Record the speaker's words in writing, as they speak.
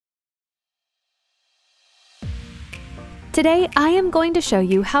Today, I am going to show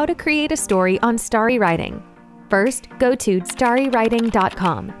you how to create a story on Stary Writing. First, go to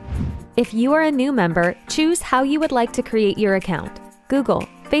starywriting.com. If you are a new member, choose how you would like to create your account: Google,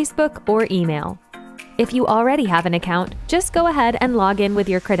 Facebook, or email. If you already have an account, just go ahead and log in with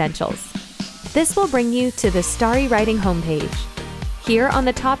your credentials. This will bring you to the Stary Writing homepage. Here on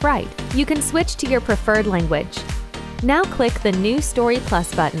the top right, you can switch to your preferred language. Now click the New Story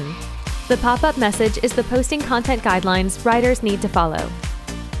Plus button. The pop-up message is the posting content guidelines writers need to follow.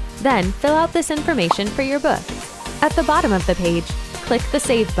 Then fill out this information for your book. At the bottom of the page, click the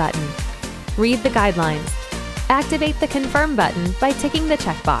Save button. Read the guidelines. Activate the Confirm button by ticking the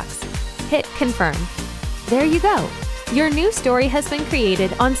checkbox. Hit Confirm. There you go! Your new story has been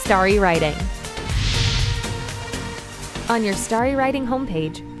created on Stary Writing. On your Stary Writing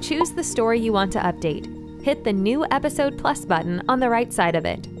homepage, choose the story you want to update. Hit the New Episode Plus button on the right side of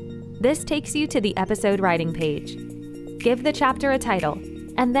it. This takes you to the episode writing page. Give the chapter a title,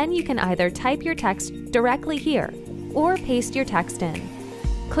 and then you can either type your text directly here or paste your text in.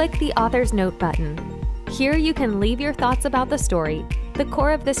 Click the Author's Note button. Here you can leave your thoughts about the story, the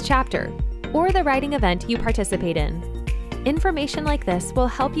core of this chapter, or the writing event you participate in. Information like this will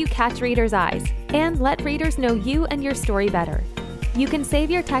help you catch readers' eyes and let readers know you and your story better. You can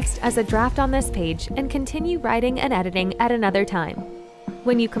save your text as a draft on this page and continue writing and editing at another time.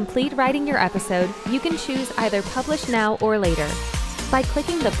 When you complete writing your episode, you can choose either Publish Now or Later. By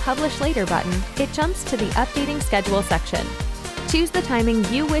clicking the Publish Later button, it jumps to the Updating Schedule section. Choose the timing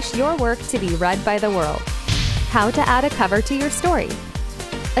you wish your work to be read by the world. How to add a cover to your story.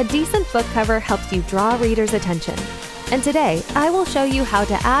 A decent book cover helps you draw readers' attention. And today, I will show you how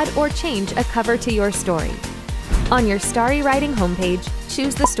to add or change a cover to your story. On your Stary Writing homepage,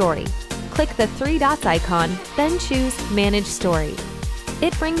 choose the story. Click the three dots icon, then choose Manage Story.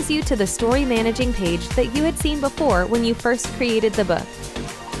 It brings you to the story managing page that you had seen before when you first created the book.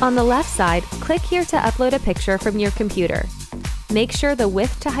 On the left side, click here to upload a picture from your computer. Make sure the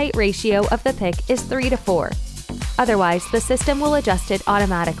width to height ratio of the pic is 3:4. Otherwise, the system will adjust it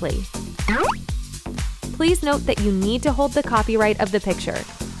automatically. Please note that you need to hold the copyright of the picture.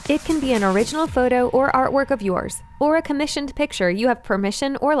 It can be an original photo or artwork of yours, or a commissioned picture you have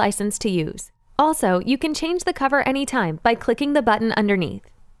permission or license to use. Also, you can change the cover anytime by clicking the button underneath.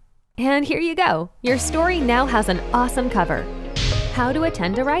 And here you go! Your story now has an awesome cover. How to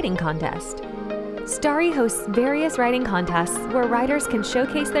attend a writing contest. Stary hosts various writing contests where writers can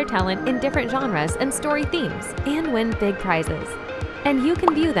showcase their talent in different genres and story themes and win big prizes. And you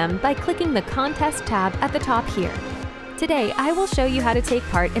can view them by clicking the Contest tab at the top here. Today, I will show you how to take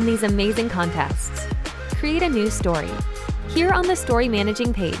part in these amazing contests. Create a new story. Here on the Story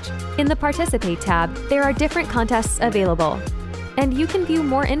Managing page, in the Participate tab, there are different contests available. And you can view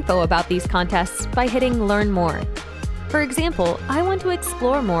more info about these contests by hitting Learn More. For example, I want to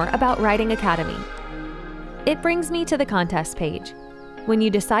explore more about Writing Academy. It brings me to the contest page. When you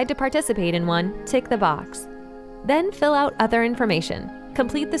decide to participate in one, tick the box. Then fill out other information.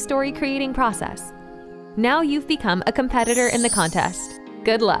 Complete the story creating process. Now you've become a competitor in the contest.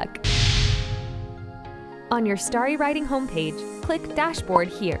 Good luck! On your Stary Writing homepage, click Dashboard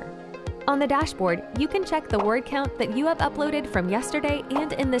here. On the dashboard, you can check the word count that you have uploaded from yesterday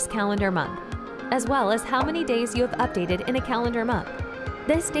and in this calendar month, as well as how many days you have updated in a calendar month.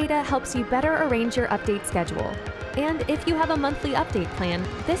 This data helps you better arrange your update schedule. And if you have a monthly update plan,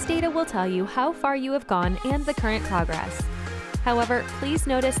 this data will tell you how far you have gone and the current progress. However, please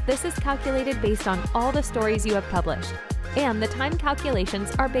notice this is calculated based on all the stories you have published, and the time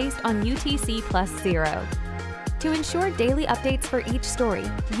calculations are based on UTC plus 0. To ensure daily updates for each story,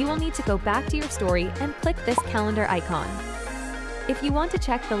 you will need to go back to your story and click this calendar icon. If you want to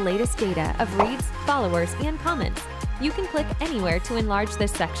check the latest data of reads, followers, and comments, you can click anywhere to enlarge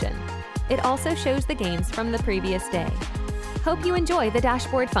this section. It also shows the gains from the previous day. Hope you enjoy the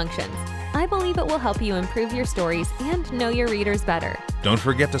dashboard functions. I believe it will help you improve your stories and know your readers better. Don't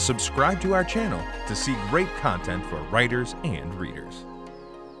forget to subscribe to our channel to see great content for writers and readers.